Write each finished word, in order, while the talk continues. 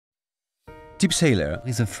tip-sailor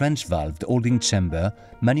is a French valve holding chamber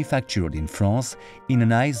manufactured in France in an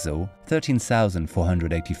ISO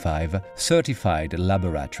 13485 certified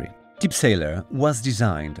laboratory. Tip-sailor was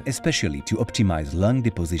designed especially to optimize lung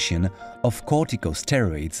deposition of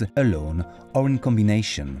corticosteroids alone or in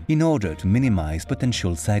combination in order to minimize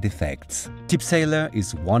potential side effects. Tip-sailor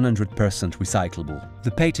is 100% recyclable. The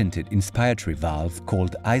patented inspiratory valve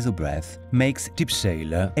called IsoBreath makes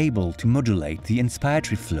tip-sailor able to modulate the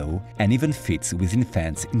inspiratory flow and even fits with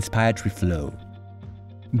infants' inspiratory flow.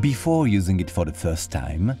 Before using it for the first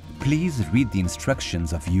time, please read the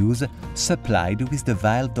instructions of use supplied with the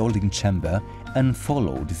valve holding chamber and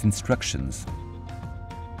follow these instructions.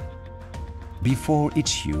 Before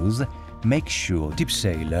each use, make sure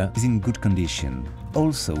tip-sailor is in good condition.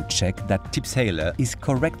 Also check that tip-sailor is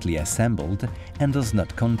correctly assembled and does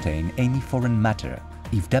not contain any foreign matter.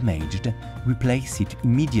 If damaged, replace it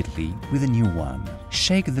immediately with a new one.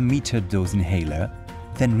 Shake the metered dose inhaler,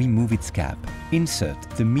 then remove its cap. Insert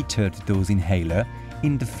the metered dose inhaler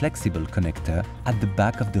in the flexible connector at the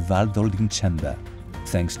back of the valve holding chamber.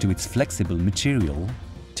 Thanks to its flexible material,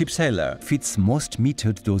 tip-sailor fits most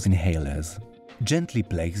metered dose inhalers. Gently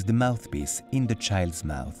place the mouthpiece in the child's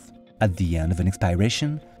mouth. At the end of an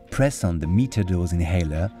expiration, press on the metered dose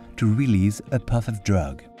inhaler to release a puff of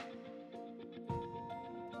drug.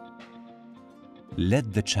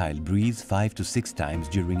 Let the child breathe 5 to 6 times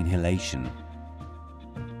during inhalation.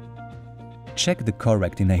 Check the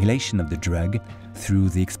correct inhalation of the drug through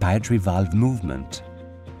the expiratory valve movement.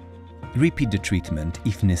 Repeat the treatment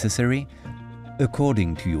if necessary,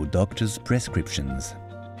 according to your doctor's prescriptions.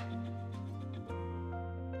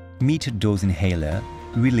 Metered dose inhaler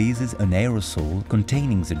releases an aerosol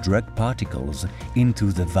containing the drug particles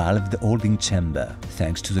into the valve holding chamber.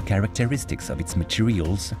 Thanks to the characteristics of its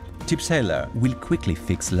materials, tip-sailor will quickly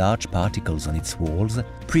fix large particles on its walls,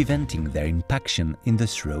 preventing their impaction in the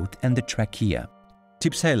throat and the trachea.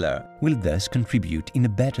 Tip-sailor will thus contribute in a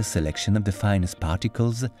better selection of the finest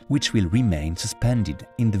particles, which will remain suspended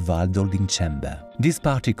in the valve holding chamber. These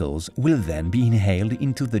particles will then be inhaled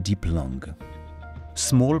into the deep lung.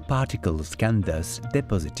 Small particles can thus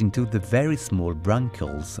deposit into the very small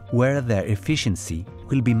bronchioles, where their efficiency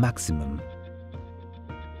will be maximum.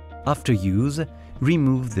 After use,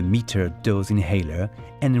 remove the metered dose inhaler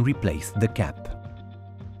and replace the cap.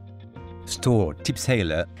 Store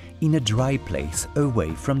tip-sailor in a dry place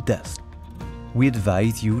away from dust. We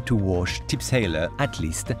advise you to wash tip-sailor at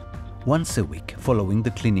least once a week following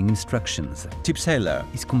the cleaning instructions. Tip-sailor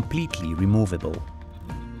is completely removable.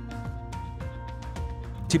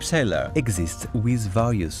 Tip-sailor exists with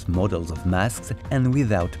various models of masks and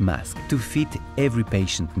without mask to fit every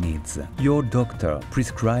patient needs. Your doctor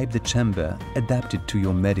prescribed the chamber adapted to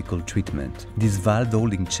your medical treatment. This valve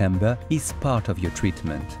holding chamber is part of your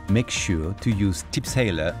treatment. Make sure to use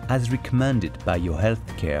tip-sailor as recommended by your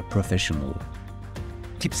healthcare professional.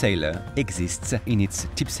 Tip-sailor exists in its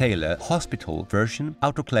tip-sailor hospital version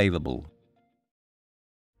autoclavable.